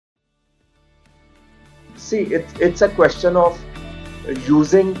C it's a question of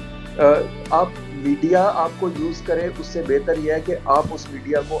using, आप media आपको use करे, उससे बेहतर यह है कि आप उस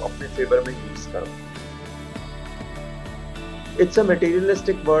मीडिया को अपने फेवर में यूज करो। इट्स अ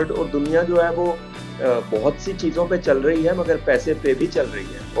मटेरियलिस्टिक वर्ल्ड, और दुनिया जो है वो बहुत सी चीजों पे चल रही है, मगर पैसे पे भी चल रही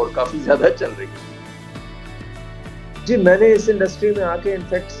है और काफी ज्यादा चल रही है। जी, मैंने इस इंडस्ट्री में आके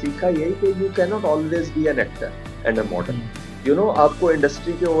इनफैक्ट सीखा यही कि you can not always be an actor and a model. You know, आपको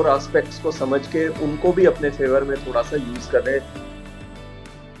इंडस्ट्री के और एस्पेक्ट्स को समझ के उनको भी अपने फेवर में थोड़ा सा यूज करने।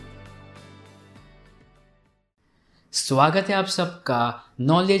 स्वागत है आप सबका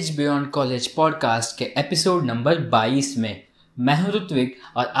नॉलेज बियॉन्ड कॉलेज पॉडकास्ट के एपिसोड नंबर 22 में। मैं हूं ऋत्विक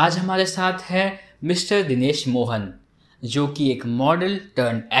और आज हमारे साथ है मिस्टर दिनेश मोहन, जो कि एक मॉडल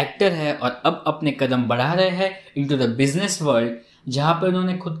टर्न एक्टर है और अब अपने कदम बढ़ा रहे हैं इनटू द बिजनेस वर्ल्ड, जहां पर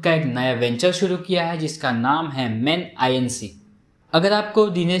उन्होंने खुद का एक नया वेंचर शुरू किया है जिसका नाम है मेन INC। अगर आपको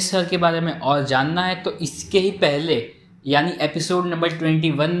दिनेश सर के बारे में और जानना है तो इसके ही पहले यानी एपिसोड नंबर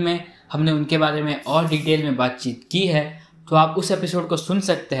 21 में हमने उनके बारे में और डिटेल में बातचीत की है, तो आप उस एपिसोड को सुन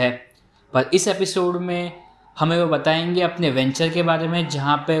सकते हैं। पर इस एपिसोड में हमें वो बताएंगे अपने वेंचर के बारे में,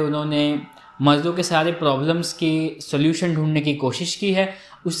 जहाँ पे उन्होंने मर्दों के सारे प्रॉब्लम्स की सॉल्यूशन ढूंढने की कोशिश की है।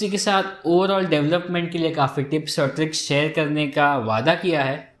 उसी के साथ ओवरऑल डेवलपमेंट के लिए काफ़ी टिप्स और ट्रिक्स शेयर करने का वादा किया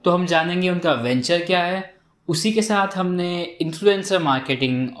है। तो हम जानेंगे उनका वेंचर क्या है। उसी के साथ हमने इन्फ्लुएंसर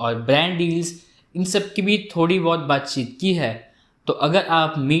मार्केटिंग और ब्रांड डील्स इन सब की भी थोड़ी बहुत बातचीत की है। तो अगर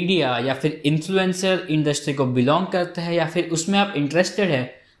आप मीडिया या फिर इन्फ्लुएंसर इंडस्ट्री को बिलोंग करते हैं या फिर उसमें आप इंटरेस्टेड हैं,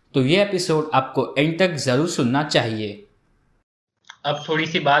 तो ये एपिसोड आपको एंड तक ज़रूर सुनना चाहिए। अब थोड़ी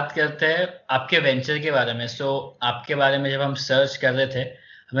सी बात करते हैं आपके वेंचर के बारे में। आपके बारे में जब हम सर्च कर रहे थे,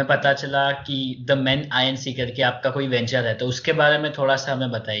 हमें पता चला कि द मेन INC करके आपका कोई वेंचर है, तो उसके बारे में थोड़ा सा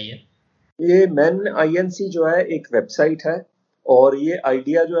हमें बताइए। ये मेन INC जो है एक वेबसाइट है, और ये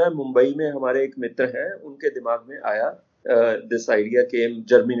आइडिया जो है मुंबई में हमारे एक मित्र हैं, उनके दिमाग में आया। This idea came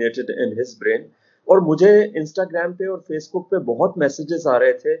germinated in his brain, और मुझे इंस्टाग्राम पे और फेसबुक पे बहुत मैसेजेस आ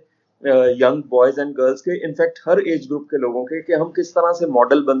रहे थे यंग बॉयज एंड गर्ल्स के, इनफैक्ट हर एज ग्रुप के लोगों के, कि हम किस तरह से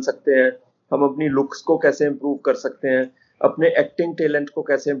मॉडल बन सकते हैं, हम अपनी लुक्स को कैसे इम्प्रूव कर सकते हैं, अपने एक्टिंग टैलेंट को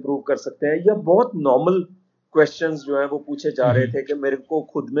कैसे इम्प्रूव कर सकते हैं। या बहुत नॉर्मल क्वेश्चंस जो है वो पूछे जा रहे थे कि मेरे को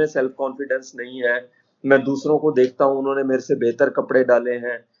खुद में सेल्फ कॉन्फिडेंस नहीं है, मैं दूसरों को देखता हूँ उन्होंने मेरे से बेहतर कपड़े डाले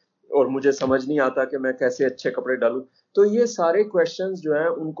हैं और मुझे समझ नहीं आता कि मैं कैसे अच्छे कपड़े डालूं। तो ये सारे क्वेश्चंस जो हैं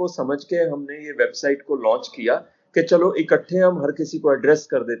उनको समझ के हमने ये वेबसाइट को लॉन्च किया कि चलो इकट्ठे हम हर किसी को एड्रेस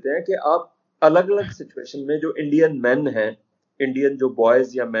कर देते हैं कि आप अलग अलग सिचुएशन में जो इंडियन मैन है, इंडियन जो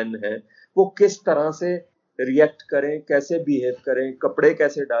बॉयज या मैन है, वो किस तरह से रिएक्ट करें, कैसे बिहेव करें, कपड़े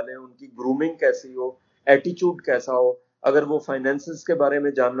कैसे डालें, उनकी ग्रूमिंग कैसी हो, एटीट्यूड कैसा हो, अगर वो फाइनेंसेस के बारे में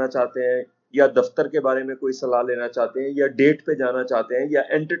जानना चाहते हैं या दफ्तर के बारे में कोई सलाह लेना चाहते हैं या डेट पे जाना चाहते हैं या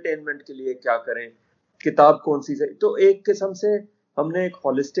एंटरटेनमेंट के लिए क्या करें, किताब कौन सी सही। तो एक किस्म से हमने एक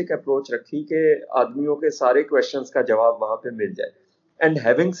होलिस्टिक अप्रोच रखी कि आदमियों के सारे क्वेश्चंस का जवाब वहां पे मिल जाए। एंड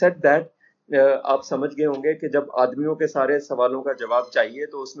हैविंग सेड दैट, आप समझ गए होंगे कि जब आदमियों के सारे सवालों का जवाब चाहिए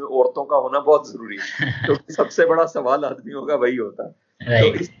तो उसमें औरतों का होना बहुत जरूरी है, क्योंकि सबसे बड़ा सवाल आदमियों का वही होता है।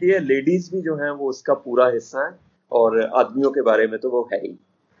 तो इसलिए लेडीज भी जो है वो उसका पूरा हिस्सा है, और आदमियों के बारे में तो वो है ही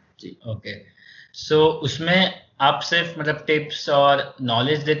जी। ओके, सो उसमें आप सिर्फ मतलब टिप्स और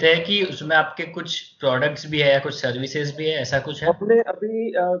नॉलेज देते हैं कि उसमें आपके कुछ प्रोडक्ट्स भी है या कुछ सर्विसेज भी है, ऐसा कुछ है? हमने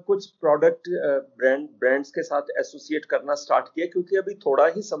अभी कुछ प्रोडक्ट ब्रांड्स के साथ एसोसिएट करना स्टार्ट किया, क्योंकि अभी थोड़ा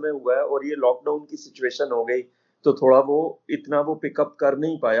ही समय हुआ है और ये लॉकडाउन की सिचुएशन हो गई, तो थोड़ा वो इतना वो पिकअप कर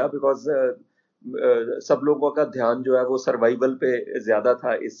नहीं पाया, बिकॉज सब लोगों का ध्यान जो है वो सर्वाइवल पे ज्यादा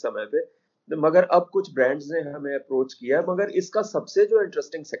था इस समय पे। मगर अब कुछ ब्रांड्स ने हमें अप्रोच किया है। मगर इसका सबसे जो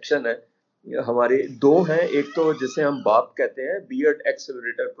इंटरेस्टिंग सेक्शन है, हमारे दो हैं। एक तो जिसे हम बाप कहते हैं, बियर्ड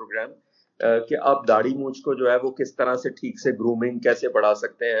एक्सेलरेटर प्रोग्राम, कि आप दाढ़ी मूंछ को जो है वो किस तरह से ठीक से ग्रूमिंग कैसे बढ़ा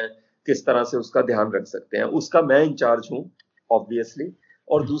सकते हैं, किस तरह से उसका ध्यान रख सकते हैं, उसका मैं इंचार्ज हूँ ऑब्वियसली।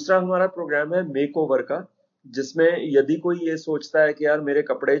 और दूसरा हमारा प्रोग्राम है मेक ओवर का, जिसमें यदि कोई ये सोचता है कि यार मेरे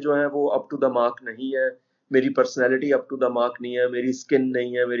कपड़े जो हैं वो अप टू द मार्क नहीं है, मेरी personality up to the mark नहीं है, मेरी स्किन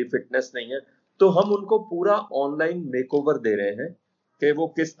नहीं है, मेरी फिटनेस नहीं है, तो हम उनको पूरा ऑनलाइन मेक ओवर दे रहे हैं कि वो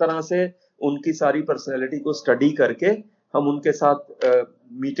किस तरह से उनकी सारी पर्सनैलिटी को स्टडी करके हम उनके साथ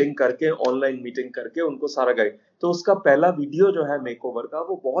मीटिंग करके, ऑनलाइन मीटिंग करके उनको सारा गाइड। तो उसका पहला वीडियो जो है मेक ओवर का,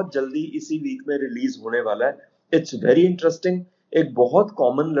 वो बहुत जल्दी इसी वीक में रिलीज होने वाला है। It's very interesting. एक बहुत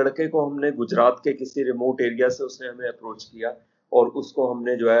कॉमन लड़के को हमने गुजरात के किसी रिमोट एरिया से, उसने हमें अप्रोच किया और उसको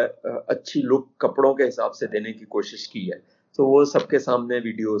हमने जो है अच्छी लुक कपड़ों के हिसाब से देने की कोशिश की है। तो वो सबके सामने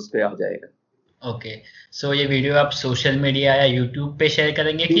वीडियो उस पे आ जाएगा। ओके, सो ये वीडियो आप सोशल मीडिया या यूट्यूब पे शेयर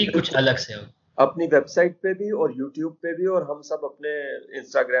करेंगे कि कुछ अलग से हो? अपनी वेबसाइट पे भी और यूट्यूब पे भी, और हम सब अपने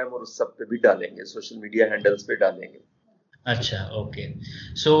इंस्टाग्राम और उस सब पे भी डालेंगे, सोशल मीडिया हैंडल्स पे डालेंगे। अच्छा, ओके।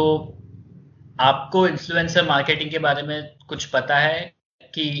 सो आपको इन्फ्लुएंसर मार्केटिंग के बारे में कुछ पता है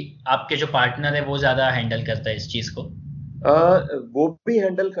कि आपके जो पार्टनर है वो ज्यादा हैंडल करता है इस चीज को? वो भी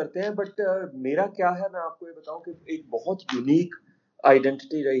हैंडल करते हैं, बट मेरा क्या है, मैं आपको ये बताऊं कि एक बहुत यूनिक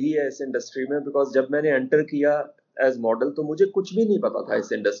आइडेंटिटी रही है इस इंडस्ट्री में, बिकॉज जब मैंने एंटर किया एज मॉडल तो मुझे कुछ भी नहीं पता था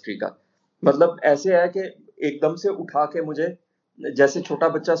इस इंडस्ट्री का। मतलब ऐसे है कि एकदम से उठा के मुझे, जैसे छोटा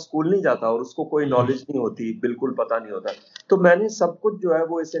बच्चा स्कूल नहीं जाता और उसको कोई नॉलेज नहीं होती, बिल्कुल पता नहीं होता, तो मैंने सब कुछ जो है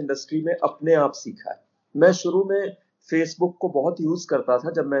वो इस इंडस्ट्री में अपने आप सीखा है। मैं शुरू में फेसबुक को बहुत यूज करता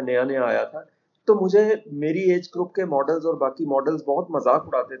था जब मैं नया नया आया था, तो मुझे मेरी एज ग्रुप के मॉडल्स और बाकी मॉडल्स बहुत मजाक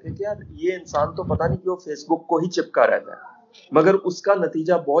उड़ाते थे कि यार ये इंसान तो पता नहीं क्यों फेसबुक को ही चिपका रहता है, मगर उसका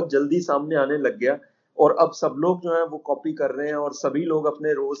नतीजा बहुत जल्दी सामने आने लग गया, और अब सब लोग जो है वो कॉपी कर रहे हैं और सभी लोग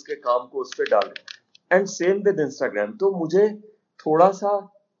अपने रोज के काम को उस पर डाल रहे हैं। And same with Instagram. तो मुझे थोड़ा सा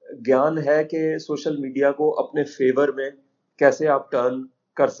ज्ञान है कि सोशल मीडिया को अपने फेवर में कैसे आप टर्न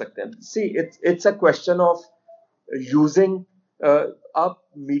कर सकते हैं। See it's a question of using. आप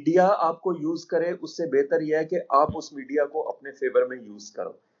मीडिया आपको यूज करे, उससे बेहतर यह है कि आप उस मीडिया को अपने फेवर में यूज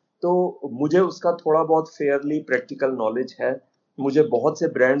करो। तो मुझे उसका थोड़ा बहुत फेयरली प्रैक्टिकल नॉलेज है। मुझे बहुत से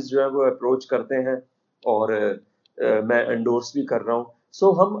ब्रांड्स जो है वो अप्रोच करते हैं और मैं एंडोर्स भी कर रहा हूँ।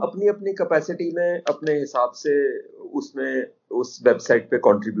 सो हम अपनी अपनी कैपेसिटी में अपने हिसाब से उसमें उस वेबसाइट पे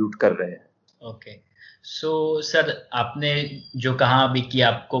कंट्रीब्यूट कर रहे हैं। ओके। सो सर, आपने जो कहा अभी कि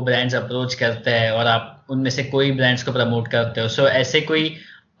आपको ब्रांड्स अप्रोच करते हैं और आप उनमें से कोई ब्रांड्स को प्रमोट करते हो, सो ऐसे कोई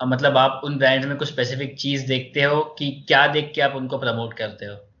मतलब आप उन ब्रांड्स में कुछ स्पेसिफिक चीज देखते हो कि क्या देख के आप उनको प्रमोट करते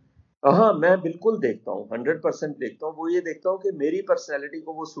हो? हाँ, मैं बिल्कुल देखता हूँ, 100% देखता हूँ। वो ये देखता हूँ कि मेरी पर्सनैलिटी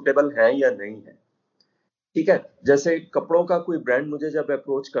को वो सुटेबल है या नहीं है। ठीक है, जैसे कपड़ों का कोई ब्रांड मुझे जब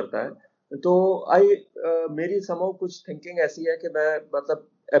अप्रोच करता है तो मेरी समहाउ कुछ थिंकिंग ऐसी है कि मैं, मतलब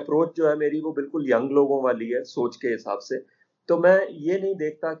अप्रोच जो है मेरी वो बिल्कुल यंग लोगों वाली है सोच के हिसाब से। तो मैं ये नहीं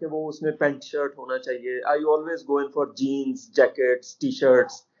देखता कि वो उसमें पैंट शर्ट होना चाहिए। I always go in for jeans, jackets, T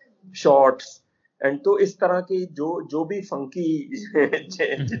shirts, shorts. And तो इस तरह की जो जो भी फंकी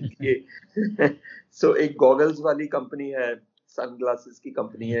जिनकी सो एक गॉगल्स वाली कंपनी है, सनग्लासेस की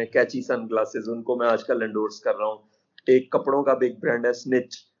कंपनी है कैची सनग्लासेस, उनको मैं आजकल एंडोर्स कर रहा हूँ। एक कपड़ों का बिग ब्रांड है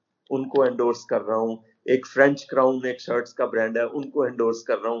स्निच, उनको एंडोर्स कर रहा हूँ। एक फ्रेंच क्राउन एक शर्ट्स का ब्रांड है, उनको एंडोर्स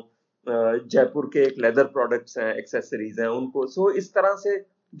कर रहा हूँ। जयपुर के एक लेदर प्रोडक्ट्स हैं, एक्सेसरीज हैं, उनको। सो इस तरह से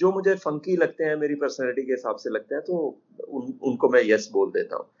जो मुझे फंकी लगते हैं, मेरी पर्सनैलिटी के हिसाब से लगते हैं, तो उनको मैं यस बोल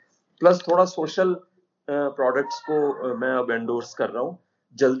देता हूँ। प्लस थोड़ा सोशल प्रोडक्ट्स को मैं अब एंडोर्स कर रहा हूँ।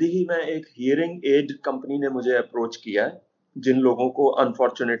 जल्दी ही मैं एक हियरिंग एड कंपनी ने मुझे अप्रोच किया है, जिन लोगों को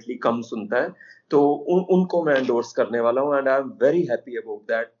अनफॉर्चुनेटली कम सुनता है, तो उनको मैं एंडोर्स करने वाला हूँ। And I am very happy about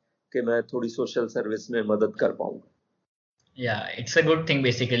that कि मैं थोड़ी सोशल सर्विस में मदद कर पाऊंगा। Yeah it's a good thing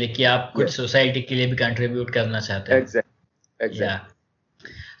basically कि आप कुछ यस, सोसाइटी के लिए भी कंट्रीब्यूट करना चाहते हो। एग्जैक्ट या एग्जैक्ट।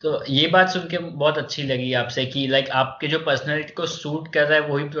 तो ये बात सुन के बहुत अच्छी लगी आपसे कि लाइक आपके जो पर्सनैलिटी को सूट कर रहा है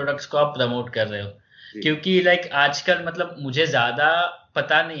वही प्रोडक्ट्स को आप प्रमोट कर रहे हो। जी क्योंकि लाइक आजकल, मतलब मुझे ज्यादा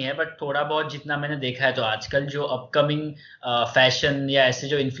पता नहीं है बट थोड़ा बहुत जितना मैंने देखा है, तो आजकल जो अपकमिंग फैशन या ऐसे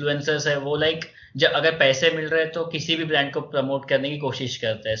जो इन्फ्लुएंसर्स है वो लाइक जब अगर पैसे मिल रहे हैं तो किसी भी ब्रांड को प्रमोट करने की कोशिश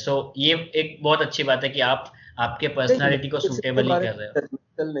करते हैं। सो ये एक बहुत अच्छी बात है कि आप आपके नहीं, मैं पर्सनालिटी को किसी के सूटेबल ही बारे कर में रहे हो।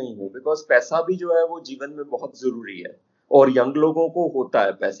 जजमेंटल नहीं हूँ, बिकॉज पैसा भी जो है वो जीवन में बहुत जरूरी है, और यंग लोगों को होता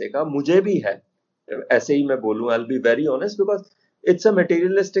है पैसे का, मुझे भी है। ऐसे ही मैं बोलूँ, I will be very honest, because it's a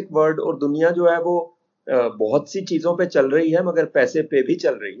materialistic world, और दुनिया जो है वो बहुत सी चीजों पे चल रही है, मगर पैसे पे भी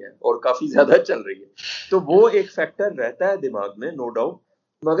चल रही है, और काफी ज्यादा चल रही है। तो वो एक फैक्टर रहता है दिमाग में, नो डाउट,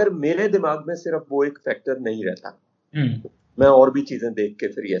 मगर मेरे दिमाग में सिर्फ वो एक फैक्टर नहीं रहता। हम्म। मैं और भी चीजें देख के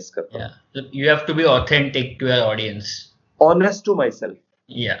फिर यस करता या हूँ। You have to be authentic to your audience. Honest to my self,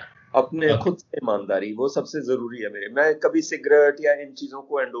 या अपने ओके। खुद से ईमानदारी, वो सबसे जरूरी है मेरे। मैं कभी सिगरेट या इन चीजों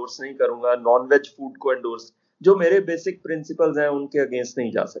को एंडोर्स नहीं करूंगा, नॉन वेज फूड को एंडोर्स, जो मेरे बेसिक प्रिंसिपल्स हैं उनके अगेंस्ट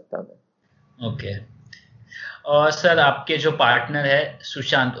नहीं जा सकता मैं। ओके। और सर, आपके जो पार्टनर है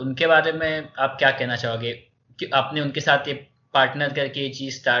सुशांत, उनके बारे में आप क्या कहना चाहोगे कि आपने उनके साथ ये पार्टनर करके ये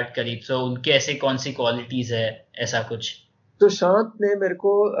चीज स्टार्ट करी, तो उनके ऐसे कौन सी क्वालिटीज है, ऐसा कुछ? तो शांत ने मेरे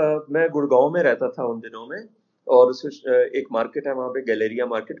को, मैं गुड़गांव में रहता था उन दिनों में, और एक मार्केट है वहां पे, गैलेरिया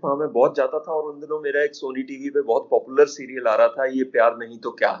मार्केट, वहां मैं बहुत जाता था। और उन दिनों मेरा एक सोनी टीवी पे बहुत पॉपुलर सीरियल आ रहा था, ये प्यार नहीं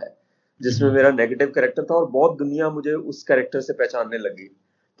तो क्या है, जिसमें मेरा नेगेटिव कैरेक्टर था, और बहुत दुनिया मुझे उस कैरेक्टर से पहचानने लगी।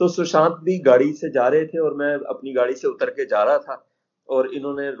 तो सुशांत भी गाड़ी से जा रहे थे और मैं अपनी गाड़ी से उतर के जा रहा था, और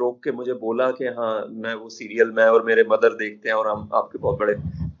इन्होंने रोक के मुझे बोला कि हाँ, मैं वो सीरियल, मैं और मेरे मदर देखते हैं और हम आपके बहुत बड़े।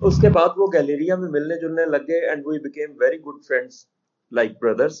 उसके बाद वो गैलेरिया में मिलने जुलने लग गए, and we became very good friends, like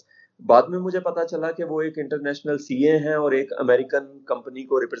brothers. बाद में मुझे पता चला कि वो एक इंटरनेशनल सीए हैं और एक अमेरिकन कंपनी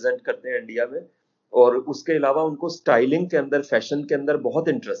को रिप्रेजेंट करते हैं इंडिया में, और उसके अलावा उनको स्टाइलिंग के अंदर, फैशन के अंदर बहुत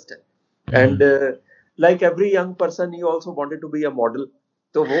इंटरेस्ट है। And like every young person he also wanted to be a model,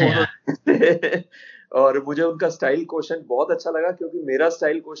 तो वो उन्होंने और मुझे उनका स्टाइल क्वोशेंट बहुत अच्छा लगा, क्योंकि मेरा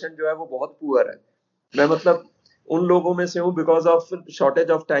स्टाइल क्वोशेंट जो है वो बहुत पुअर है। मैं मतलब उन लोगों में से हूँ because of shortage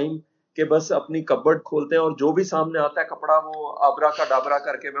of time, कि बस अपनी कबर्ड खोलते हैं और जो भी सामने आता है कपड़ा, वो आबरा का डाबरा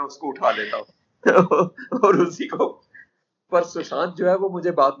करके मैं उसको उठा लेता हूँ और उसी को। पर सुशांत जो है वो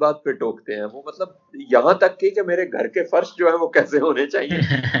मुझे बात बात पे टोकते हैं, वो मतलब यहाँ तक कि मेरे घर के फर्श जो है वो कैसे होने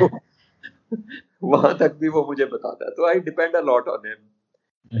चाहिए वहां तक भी वो मुझे बताता है, तो I depend a lot on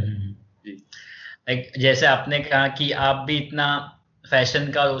him. जी। लाइक जैसे आपने कहा कि आप भी इतना फैशन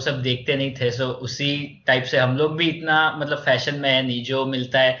का वो सब देखते नहीं थे, सो उसी टाइप से हम लोग भी इतना मतलब फैशन में है नहीं, जो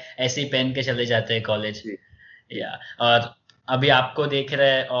मिलता है ऐसे ही पहन के चले जाते हैं कॉलेज। या और अभी आपको देख रहे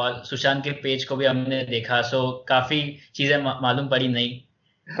हैं और सुशांत के पेज को भी हमने देखा, सो काफी चीजें मालूम पड़ी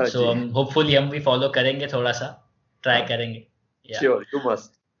नहीं। सो हम होपफुली हम भी फॉलो करेंगे, थोड़ा सा ट्राई करेंगे। Sure, you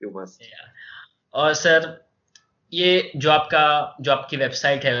must. और सर, ये जो आपकी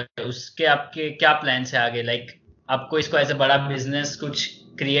वेबसाइट है, उसके आपके क्या प्लान्स है आगे? लाइक आपको इसको एज अ बड़ा बिजनेस कुछ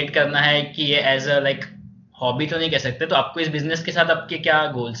क्रिएट करना है कि ये एज अ लाइक हॉबी तो नहीं कह सकते, तो आपको इस बिजनेस के साथ आपके क्या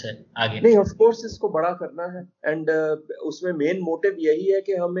गोल्स है आगे? नहीं, ऑफ कोर्स इसको बड़ा करना है, एंड उसमें मेन मोटिव यही है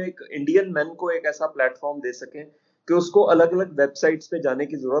कि हम एक इंडियन मैन को एक ऐसा प्लेटफॉर्म दे सकें कि उसको अलग अलग वेबसाइट्स पे जाने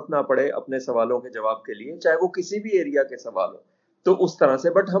की जरूरत ना पड़े अपने सवालों के जवाब के लिए, चाहे वो किसी भी एरिया के सवाल हो। तो उस तरह से,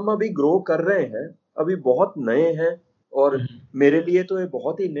 बट हम अभी ग्रो कर रहे हैं, अभी बहुत नए हैं, और मेरे लिए तो ये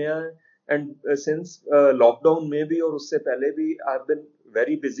बहुत ही नया है। एंड सिंस लॉकडाउन में भी और उससे पहले भी I have been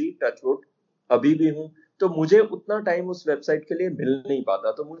very busy, touch wood अभी भी हूँ, तो मुझे उतना टाइम उस वेबसाइट के लिए मिल नहीं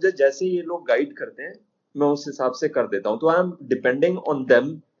पाता। तो मुझे जैसे ये लोग गाइड करते हैं मैं उस हिसाब से कर देता हूँ, तो I am depending on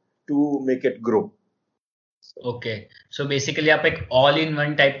them to make it grow. Okay, so basically आप एक ऑल इन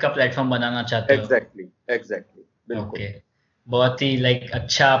वन टाइप का प्लेटफॉर्म बनाना चाहते हो? एग्जैक्टली, बिल्कुल। ओके, बहुत ही लाइक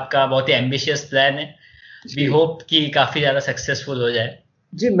अच्छा, आपका बहुत ही एम्बिशियस प्लान है। वी होप कि काफी ज्यादा सक्सेसफुल हो जाए।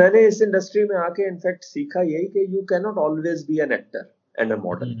 जी, मैंने इस इंडस्ट्री में आके इनफैक्ट सीखा यही कि you can not always be an actor and a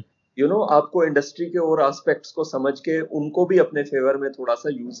model. You know, आपको इंडस्ट्री के और एस्पेक्ट्स को समझ के उनको भी अपने फेवर में थोड़ा सा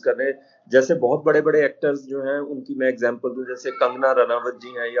यूज करने। जैसे बहुत बड़े बड़े एक्टर्स जो हैं उनकी मैं एग्जांपल दूं, जैसे कंगना रनावत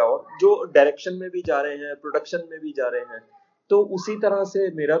जी हैं, या और जो डायरेक्शन में भी जा रहे हैं, प्रोडक्शन में भी जा रहे हैं। तो उसी तरह से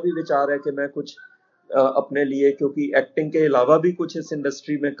मेरा भी विचार है कि मैं कुछ अपने लिए, क्योंकि एक्टिंग के अलावा भी कुछ इस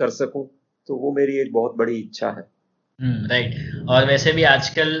इंडस्ट्री में कर सकूं, तो वो मेरी एक बहुत बड़ी इच्छा है। राइट। और वैसे भी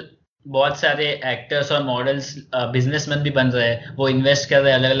आजकल बहुत सारे एक्टर्स और मॉडल्स बिजनेसमैन भी बन रहे हैं, वो इन्वेस्ट कर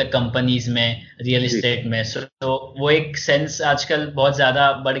रहे हैं अलग अलग कंपनीज में, रियल एस्टेट में। तो वो एक सेंस आजकल बहुत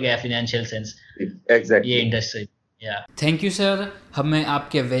ज्यादा बढ़ गया, फाइनेंशियल सेंस। एग्जैक्टली, ये इंडस्ट्री। थैंक यू सर, हमें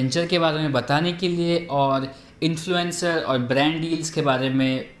आपके वेंचर के बारे में बताने के लिए और इन्फ्लुएंसर और ब्रांड डील्स के बारे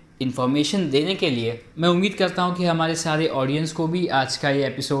में इंफॉर्मेशन देने के लिए। मैं उम्मीद करता हूँ कि हमारे सारे ऑडियंस को भी आज का ये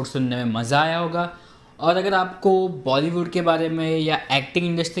एपिसोड सुनने में मज़ा आया होगा। और अगर आपको बॉलीवुड के बारे में या एक्टिंग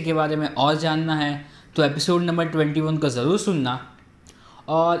इंडस्ट्री के बारे में और जानना है तो एपिसोड नंबर 21 को ज़रूर सुनना।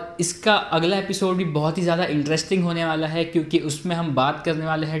 और इसका अगला एपिसोड भी बहुत ही ज़्यादा इंटरेस्टिंग होने वाला है, क्योंकि उसमें हम बात करने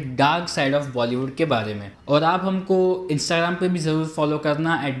वाले हैं डार्क साइड ऑफ बॉलीवुड के बारे में। और आप हमको इंस्टाग्राम पे भी ज़रूर फॉलो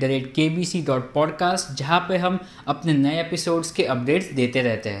करना @kbc.podcast, जहाँ पे हम अपने नए एपिसोड्स के अपडेट्स देते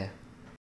रहते हैं।